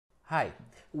Hi,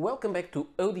 welcome back to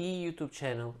ODE YouTube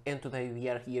channel, and today we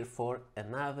are here for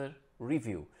another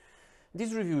review.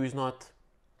 This review is not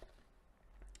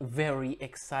very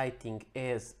exciting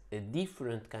as a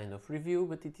different kind of review,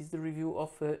 but it is the review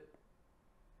of a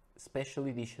special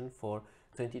edition for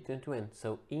 2021.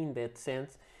 So in that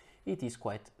sense, it is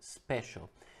quite special.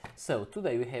 So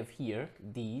today we have here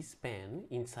this pen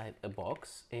inside a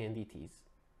box, and it is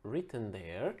written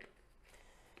there.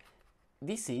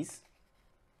 This is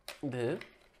the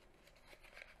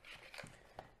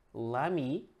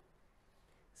Lamy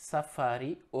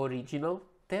Safari Original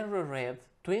Terra Red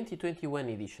 2021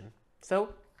 edition. So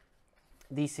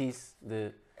this is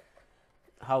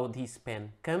how this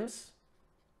pen comes.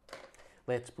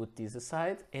 Let's put this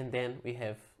aside, and then we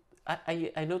have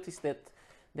I noticed that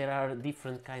there are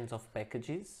different kinds of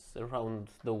packages around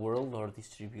the world or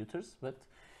distributors, but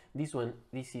this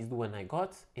is the one I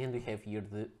got, and we have here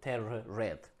the Terra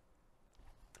Red.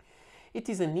 It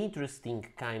is an interesting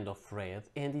kind of red,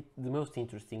 and the most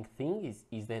interesting thing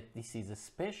is that this is a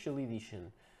special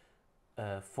edition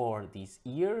for this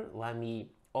year.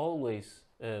 Lamy always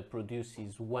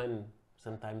produces one,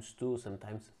 sometimes two,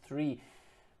 sometimes three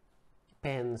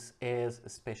pens as a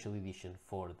special edition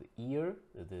for the year,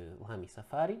 the Lamy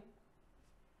Safari.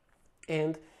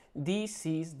 And this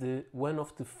is one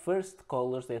of the first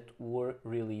colors that were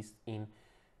released in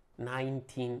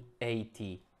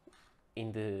 1980.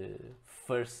 In the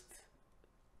first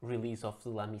release of the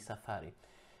Lamy Safari.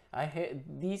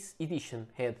 This edition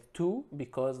had two,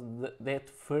 because that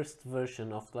first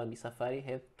version of the Lamy Safari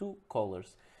had two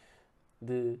colors,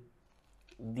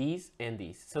 these and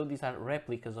these. So these are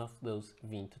replicas of those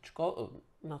vintage colors.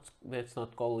 Let's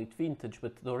not call it vintage,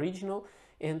 but the original.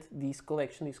 And this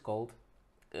collection is called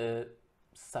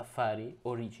Safari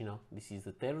Original. This is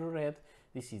the Terra Red.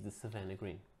 This is the Savannah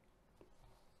Green.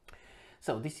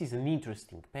 So this is an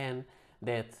interesting pen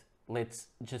that, let's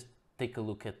just take a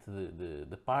look at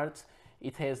the parts.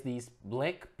 It has this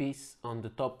black piece on the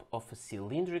top of a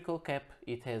cylindrical cap.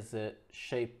 It has a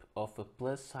shape of a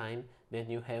plus sign.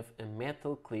 Then you have a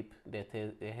metal clip that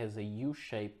has a U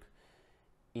shape.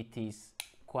 It is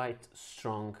quite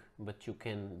strong, but you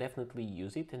can definitely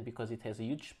use it. And because it has a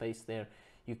huge space there,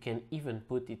 you can even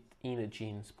put it in a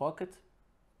jeans pocket.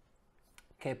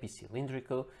 Cap is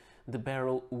cylindrical. The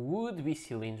barrel would be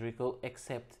cylindrical,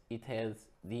 except it has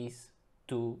these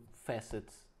two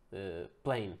facets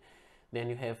plain. Then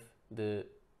you have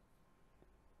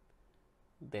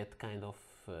that kind of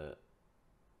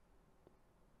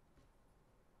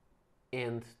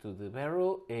end to the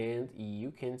barrel, and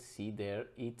you can see there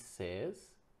it says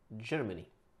Germany.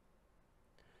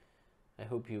 I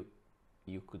hope you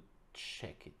could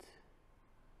check it.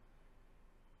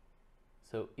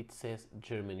 So it says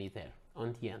Germany there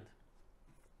on the end.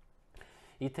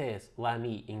 It has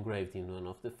Lamy engraved in one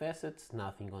of the facets,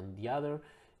 nothing on the other.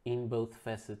 In both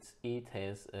facets it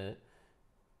has a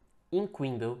ink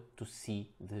window to see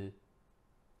the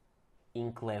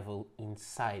ink level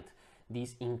inside.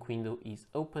 This ink window is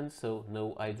open, so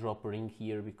no eyedropper ink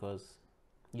here, because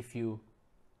if you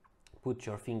put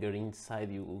your finger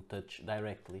inside you will touch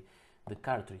directly the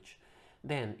cartridge.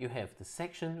 Then you have the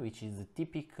section, which is the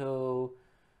typical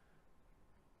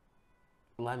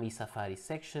Lamy Safari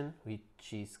section,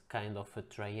 which is kind of a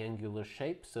triangular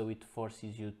shape, so it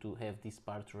forces you to have this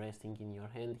part resting in your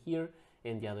hand here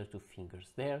and the other two fingers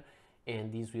there,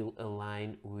 and this will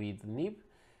align with the nib.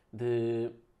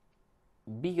 The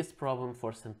biggest problem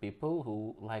for some people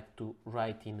who like to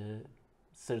write in a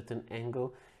certain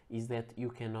angle is that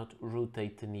you cannot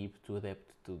rotate the nib to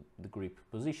adapt to the grip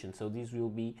position, so this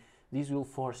will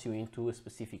force you into a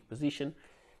specific position.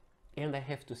 And I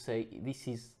have to say, this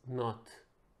is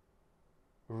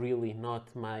really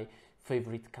not my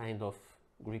favorite kind of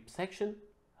grip section.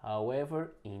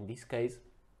 However, in this case,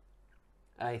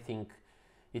 I think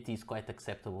it is quite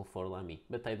acceptable for Lamy,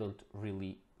 but I don't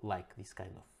really like this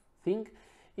kind of thing.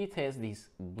 It has this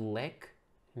black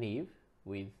nib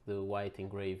with the white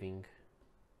engraving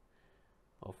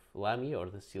of Lamy, or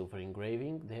the silver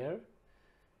engraving there,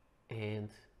 and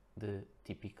the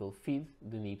typical feed.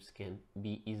 The nibs can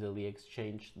be easily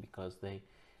exchanged because they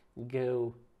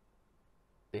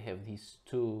have these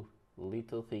two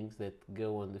little things that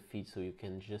go on the feed, so you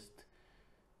can just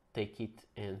take it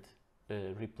and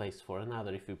replace for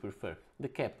another if you prefer. The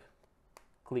cap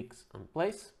clicks on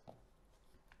place.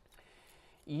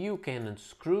 You can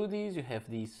unscrew these. You have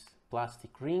this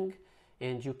plastic ring,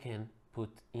 and you can put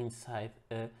inside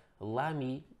a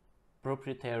Lamy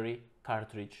proprietary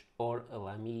cartridge or a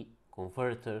Lamy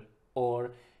converter,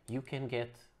 or you can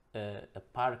get a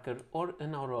Parker or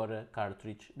an Aurora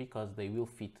cartridge, because they will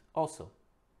fit also.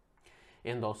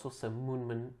 and also some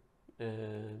Moonman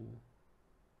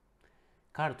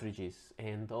cartridges,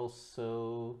 and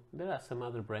also there are some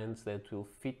other brands that will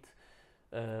fit.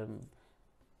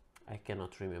 I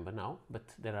cannot remember now, but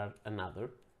there are another,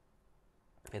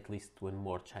 at least one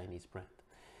more Chinese brand.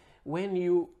 When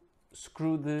you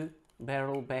screw the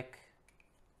barrel back,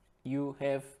 you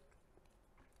have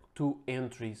two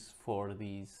entries for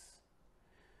these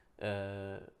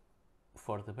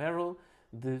for the barrel.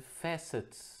 The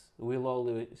facets will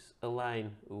always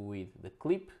align with the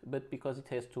clip, but because it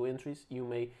has two entries, you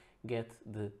may get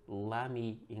the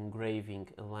Lamy engraving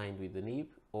aligned with the nib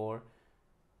or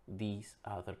these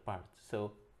other parts.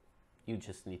 So you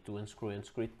just need to unscrew and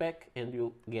screw it back and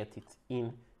you'll get it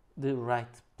in the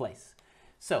right place.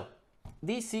 So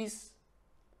this is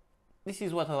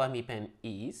what a Lamy pen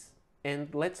is,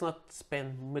 and let's not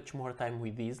spend much more time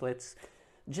with these. Let's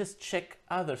just check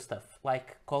other stuff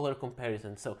like color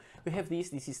comparison. So we have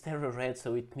this is Terra red,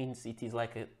 so it means it is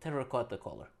like a terracotta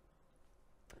color.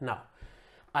 Now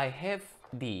I have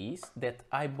these that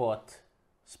I bought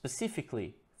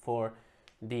specifically for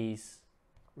this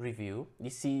review.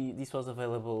 This was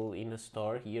available in a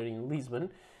store here in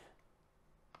Lisbon.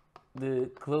 The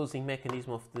closing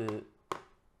mechanism of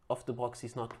the box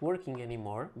is not working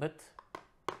anymore, but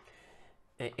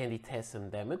and it has some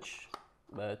damage,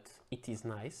 but it is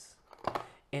nice.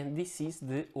 And this is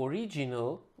the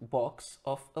original box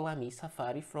of a Lamy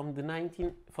Safari from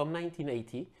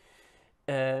 1980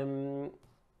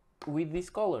 with this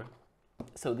color.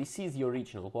 So this is the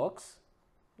original box.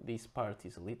 This part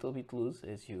is a little bit loose,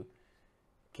 as you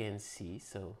can see.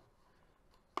 So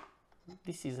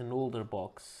this is an older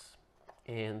box,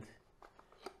 and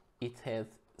it had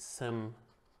some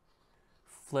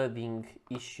flooding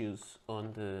issues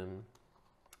on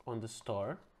the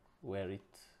store where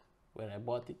I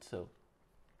bought it. So,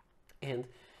 and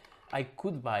I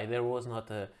could buy, there was not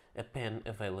a pen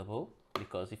available,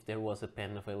 because if there was a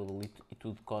pen available it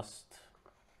would cost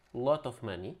a lot of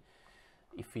money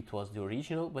if it was the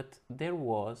original, but there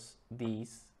was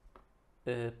this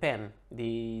pen,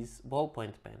 this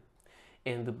ballpoint pen.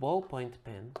 And the ballpoint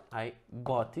pen, I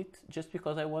bought it just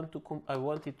because I wanted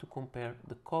to compare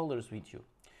the colors with you.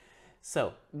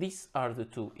 So these are the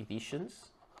two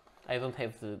editions. I don't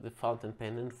have the fountain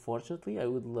pen, unfortunately. I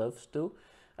would love to.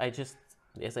 I just,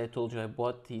 as I told you, I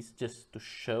bought this just to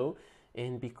show,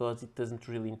 and because it doesn't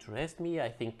really interest me, I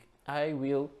think I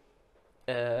will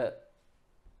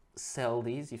sell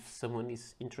these. If someone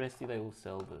is interested, I will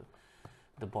sell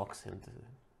the box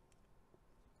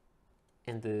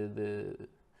and the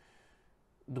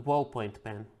ballpoint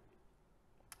pen.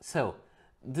 So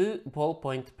the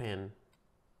ballpoint pen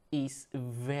is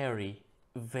very,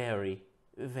 very,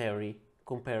 very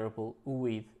comparable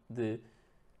with the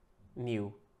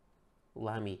new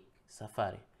Lamy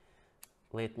Safari.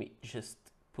 Let me just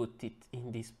put it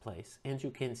in this place, and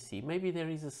you can see maybe there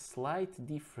is a slight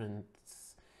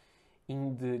difference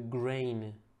in the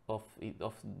grain of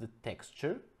the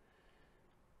texture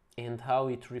and how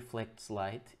it reflects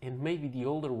light, and maybe the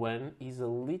older one is a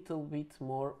little bit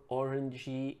more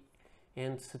orangey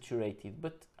and saturated,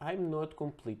 but I'm not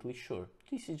completely sure.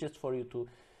 This is just for you to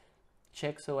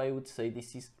check. So I would say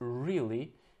this is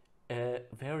really a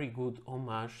very good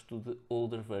homage to the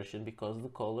older version, because the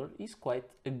color is quite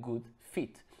a good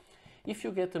fit. If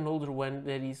you get an older one,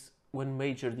 there is one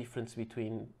major difference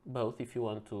between both if you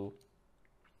want to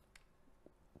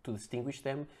distinguish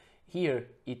them. Here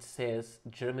it says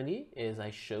Germany, as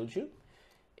I showed you,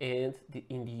 and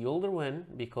in the older one,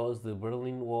 because the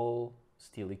Berlin Wall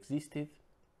still existed,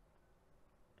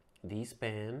 this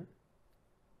pen,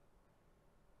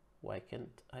 why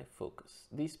can't I focus?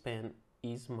 This pen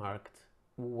is marked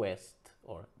West,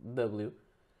 or W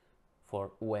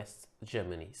for West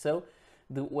Germany. So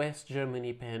the West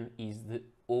Germany pen is the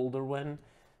older one,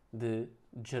 the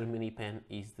Germany pen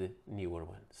is the newer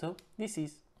one. So this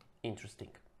is interesting.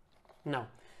 Now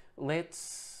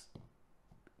let's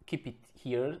keep it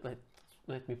here.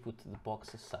 Let me put the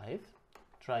box aside,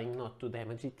 trying not to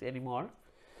damage it anymore.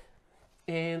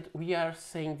 And we are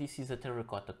saying this is a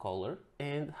terracotta color,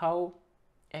 and how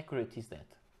accurate is that?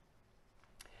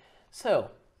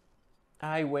 So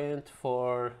I went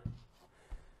for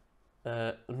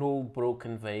an old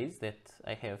broken vase that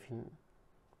I have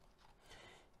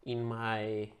in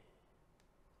my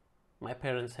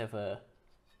parents have a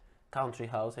country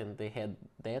house, and they had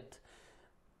that,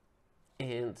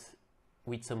 and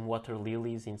with some water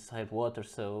lilies inside water,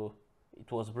 so it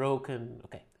was broken.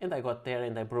 Okay, and I got there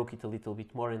and I broke it a little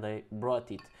bit more and I brought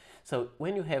it. So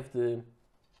when you have the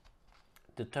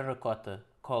terracotta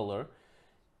color,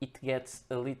 it gets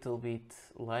a little bit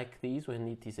like this when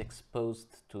it is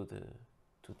exposed to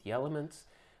to the elements,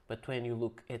 but when you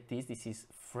look at this is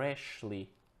freshly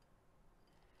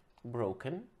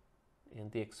broken,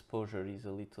 and the exposure is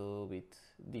a little bit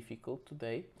difficult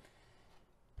today.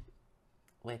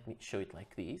 Let me show it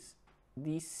like this.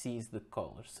 This is the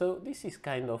color. So this is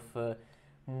kind of a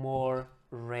more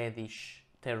reddish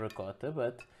terracotta,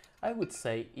 but I would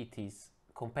say it is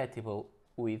compatible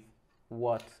with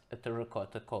what a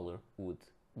terracotta color would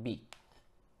be.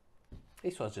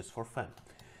 This was just for fun.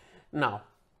 Now,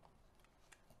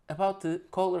 about the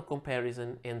color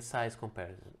comparison and size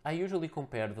comparison. I usually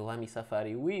compare the Lamy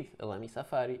Safari with a Lamy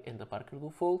Safari and the Parker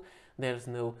Duofold. There's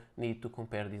no need to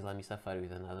compare this Lamy Safari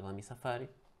with another Lamy Safari,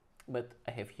 but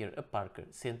I have here a Parker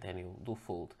Centennial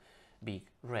Duofold Big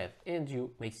Red, and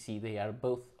you may see they are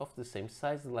both of the same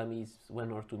size. The Lamy is 1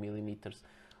 or 2 millimeters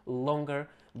longer.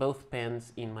 Both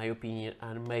pens, in my opinion,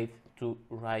 are made to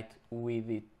write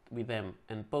with them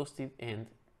and post it, and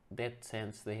that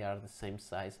sense they are the same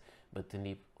size, but the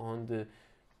nib on the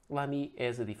Lamy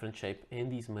has a different shape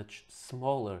and is much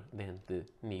smaller than the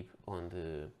nib on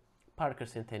the Parker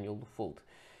Centennial Duofold.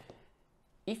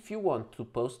 If you want to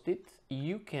post it,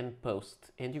 you can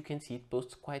post, and you can see it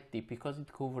posts quite deep because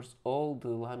it covers all the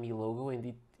Lamy logo, and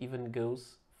it even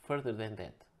goes further than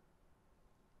that.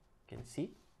 You can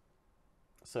see?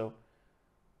 So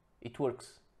it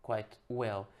works quite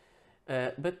well.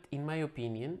 But in my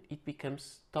opinion, it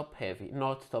becomes top heavy,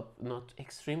 not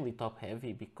extremely top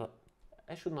heavy, because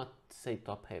I should not say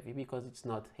top heavy because it's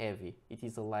not heavy, it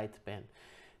is a light pen,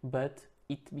 but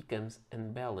it becomes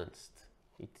unbalanced.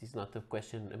 It is not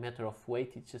a matter of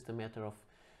weight, it's just a matter of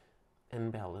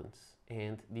unbalance.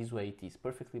 And this way it is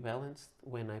perfectly balanced.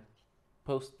 When I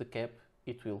post the cap,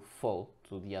 it will fall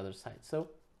to the other side. So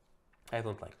I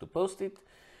don't like to post it.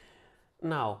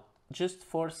 Now, just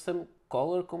for some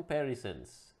color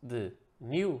comparisons, the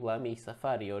new Lamy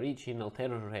Safari Original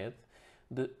Terra Red,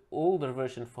 the older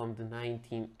version from the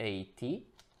 1980.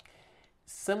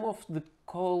 Some of the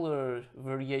color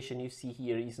variation you see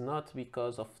here is not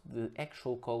because of the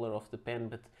actual color of the pen,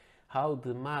 but how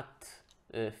the matte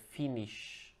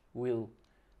finish will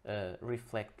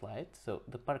reflect light. So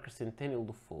the Parker Centennial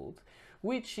Duofold,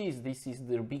 this is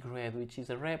the Big Red, which is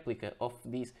a replica of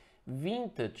this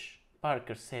vintage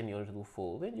Parker Senior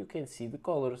Duofold, and you can see the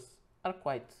colors are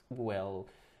quite well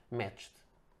matched.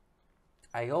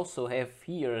 I also have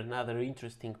here another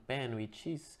interesting pen, which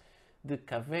is the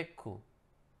Kaweco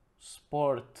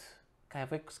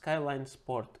Skyline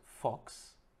Sport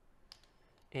Fox,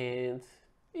 and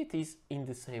it is in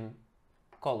the same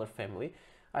color family.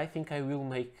 I think I will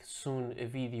make soon a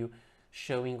video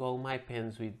showing all my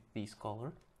pens with this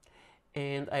color.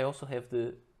 And I also have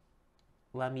the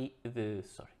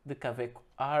Kaweco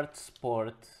Art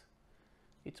Sport,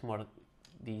 it's more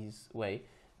this way,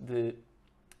 the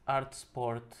Art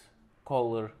Sport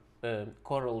color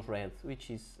coral red, which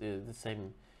is the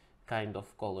same kind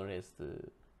of color as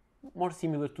more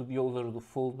similar to the older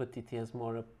Duofold, but it has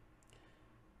more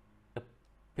a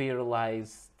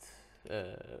pearlized,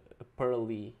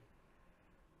 pearly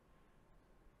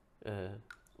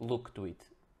look to it.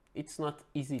 It's not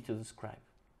easy to describe.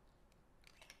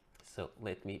 So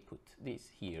let me put this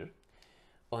here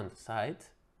on the side,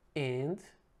 and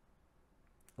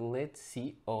let's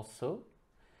see also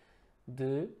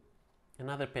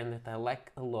another pen that I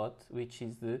like a lot, which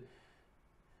is the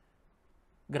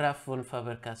Graf von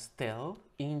Faber-Castell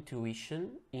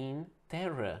Intuition in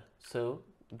Terra. So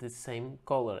the same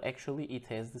color, actually it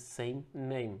has the same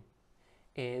name.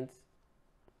 And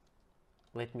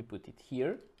let me put it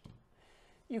here.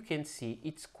 You can see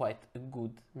it's quite a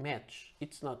good match.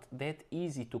 It's not that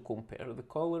easy to compare the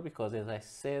color because, as I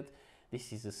said,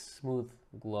 this is a smooth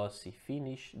glossy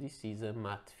finish, this is a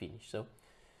matte finish, so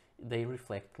they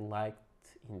reflect light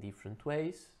in different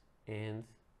ways, and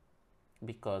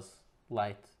because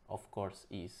light of course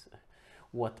is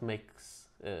what makes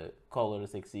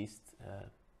colors exist,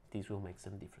 this will make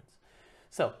some difference.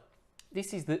 So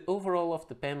this is the overall of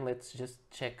the pen. Let's just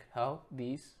check how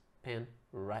this pen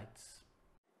writes.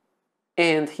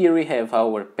 And here we have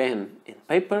our pen and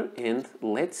paper, and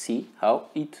let's see how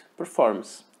it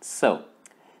performs. So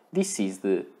this is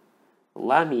the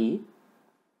Lamy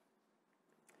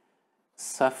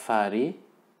Safari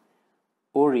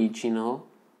Original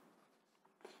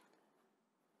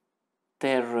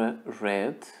Terra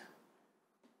Red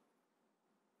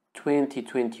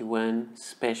 2021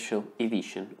 Special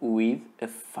Edition with a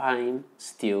fine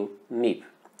steel nib.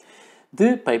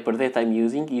 The paper that I'm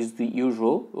using is the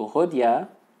usual Rhodia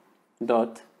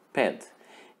dot pad,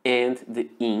 and the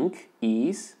ink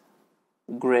is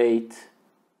Great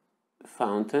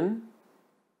Fountain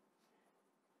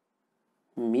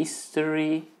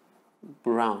Mystery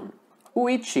brown,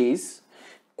 which is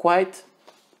quite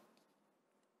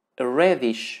a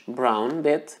reddish brown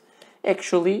that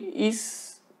actually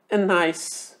is a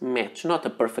nice match. Not a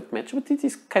perfect match, but it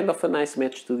is kind of a nice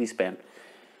match to this pen.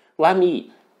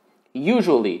 Lamy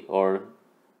usually or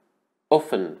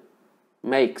often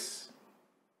makes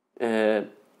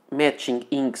matching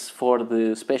inks for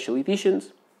the special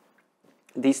editions.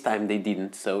 This time they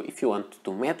didn't, so if you want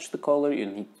to match the color, you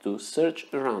need to search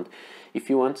around. If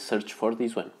you want, search for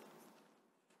this one.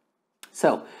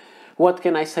 So, what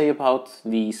can I say about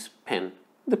this pen?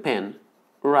 The pen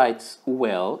writes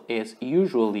well, as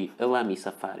usually a Lamy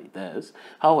Safari does.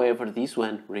 However, this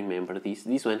one, remember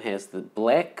this one has the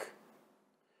black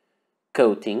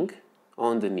coating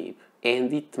on the nib,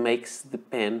 and it makes the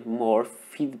pen more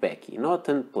feedbacky. Not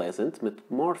unpleasant, but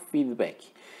more feedbacky.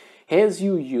 As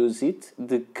you use it,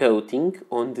 the coating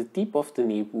on the tip of the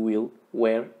nib will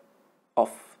wear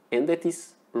off, and that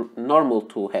is normal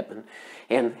to happen.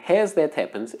 And as that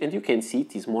happens, and you can see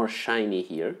it is more shiny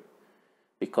here,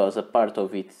 because a part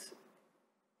of it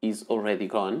is already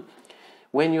gone,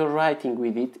 when you're writing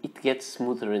with it, it gets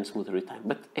smoother and smoother with time,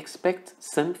 but expect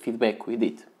some feedback with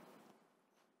it.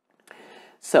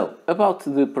 So, about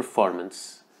the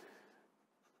performance,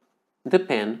 the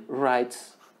pen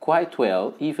writes quite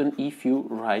well, even if you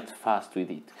write fast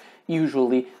with it.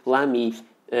 Usually, Lamy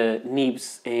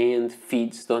nibs and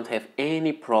feeds don't have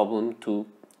any problem to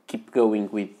keep going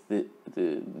with the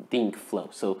ink flow,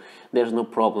 so there's no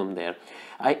problem there.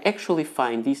 I actually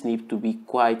find this nib to be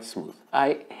quite smooth.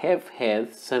 I have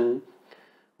had some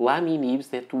Lamy nibs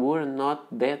that were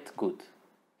not that good.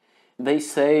 They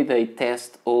say they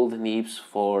test all the nibs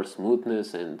for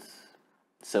smoothness, and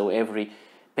so every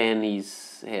pen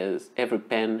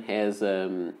has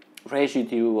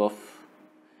residue of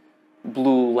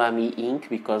blue Lamy ink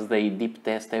because they deep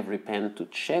test every pen to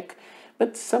check,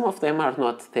 but some of them are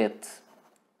not that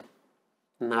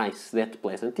nice, that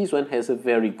pleasant. This one has a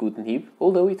very good nib,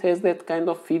 although it has that kind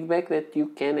of feedback that you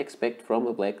can expect from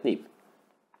a black nib,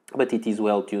 but it is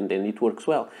well tuned and it works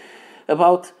well.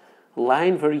 About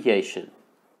line variation,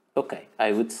 okay,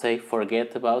 I would say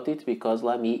forget about it, because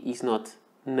Lamy is not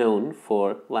known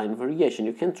for line variation.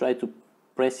 You can try to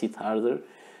press it harder,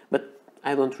 but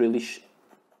I don't really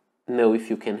know if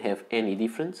you can have any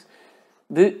difference.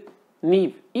 The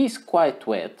nib is quite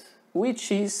wet,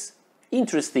 which is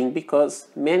interesting because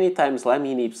many times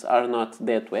Lamy nibs are not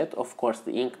that wet. Of course,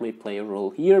 the ink may play a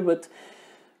role here, but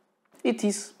it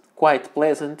is quite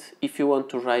pleasant if you want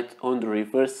to write on the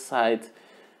reverse side.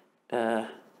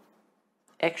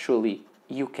 Actually,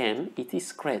 you can. It is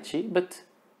scratchy, but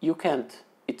you can't.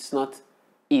 It's not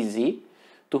easy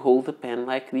to hold the pen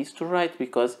like this to write,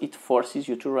 because it forces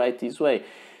you to write this way.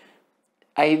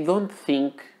 I don't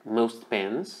think most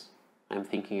pens, I'm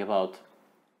thinking about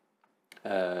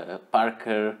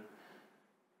Parker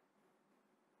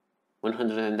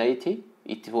 180,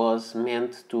 it was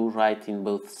meant to write in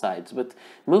both sides, but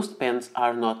most pens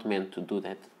are not meant to do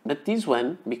that. But this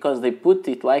one, because they put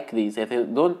it like this and they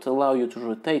don't allow you to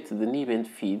rotate the nib and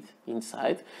feed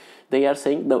inside, they are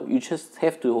saying, no, you just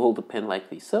have to hold the pen like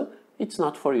this. So it's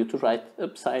not for you to write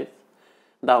upside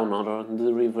down or on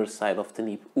the reverse side of the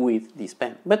nib with this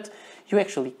pen. But you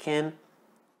actually can.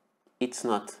 It's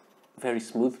not very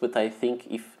smooth, but I think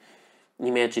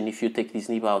imagine if you take this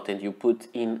nib out and you put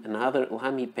in another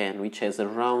Lamy pen which has a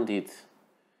round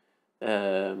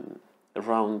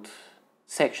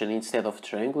section instead of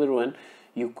triangular one,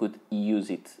 you could use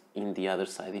it in the other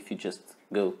side if you just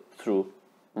go through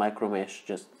micro mesh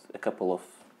just a couple of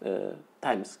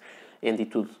times, and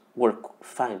it would work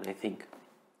fine, I think.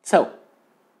 So,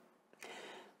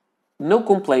 no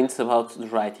complaints about the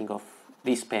writing of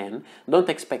this pen. Don't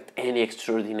expect any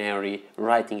extraordinary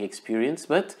writing experience,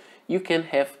 but you can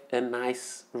have a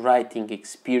nice writing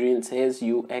experience as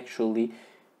you actually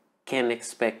can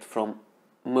expect from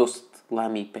most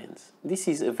Lamy pens. This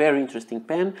is a very interesting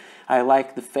pen. I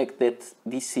like the fact that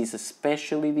this is a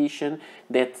special edition,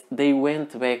 that they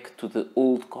went back to the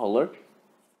old color.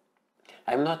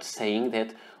 I'm not saying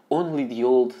that only the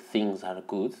old things are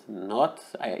good,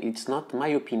 it's not my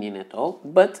opinion at all,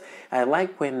 but I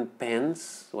like when pen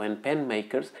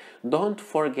makers don't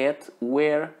forget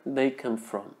where they come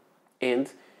from.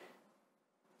 And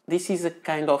this is a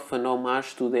kind of an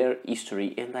homage to their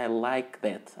history, and I like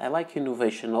that. I like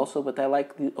innovation also, but I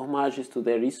like the homages to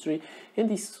their history, and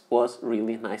this was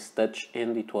really nice touch,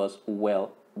 and it was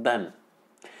well done.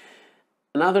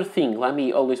 Another thing,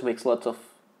 Lamy always makes lots of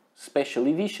special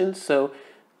editions, so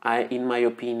in my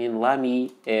opinion,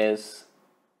 Lamy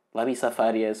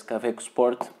Safari as Kaweco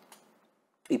Sport,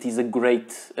 it is a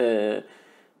great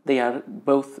they are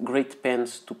both great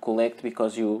pens to collect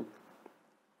because you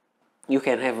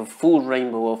can have a full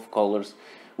rainbow of colors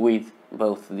with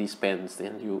both these pens,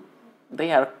 and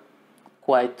they are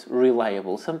quite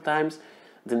reliable. Sometimes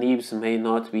the nibs may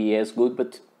not be as good,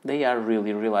 but they are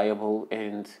really reliable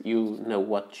and you know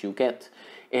what you get.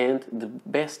 And the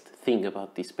best thing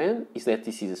about this pen is that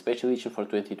this is a special edition for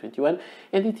 2021,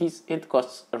 and it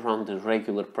costs around the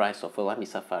regular price of a Lamy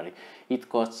Safari. It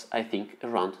costs, I think,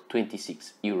 around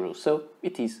 26 euros. So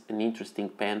it is an interesting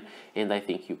pen, and I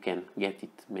think you can get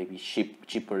it maybe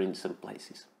cheaper in some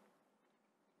places.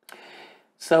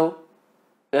 So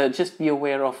just be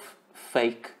aware of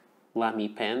fake Lamy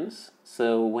pens.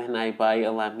 So when I buy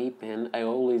a Lamy pen, I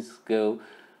always go,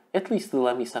 at least the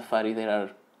Lamy Safari, there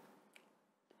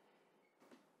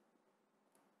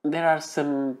are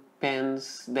some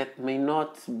pens that may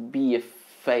not be a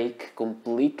fake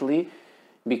completely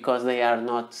because they are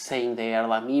not saying they are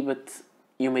Lamy, but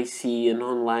you may see an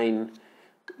online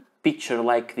picture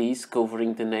like this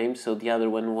covering the name, so the other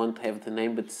one won't have the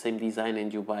name but the same design,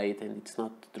 and you buy it and it's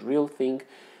not the real thing.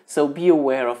 So be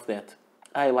aware of that.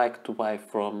 I like to buy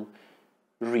from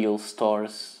real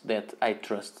stores that I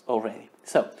trust already.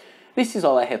 So this is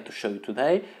all I had to show you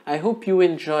today. I hope you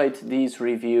enjoyed this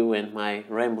review and my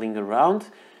rambling around,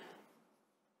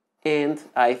 and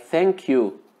I thank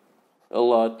you a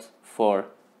lot for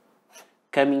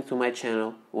coming to my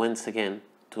channel once again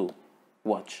to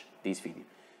watch this video.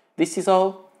 This is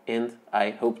all, and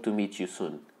I hope to meet you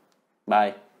soon.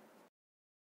 Bye.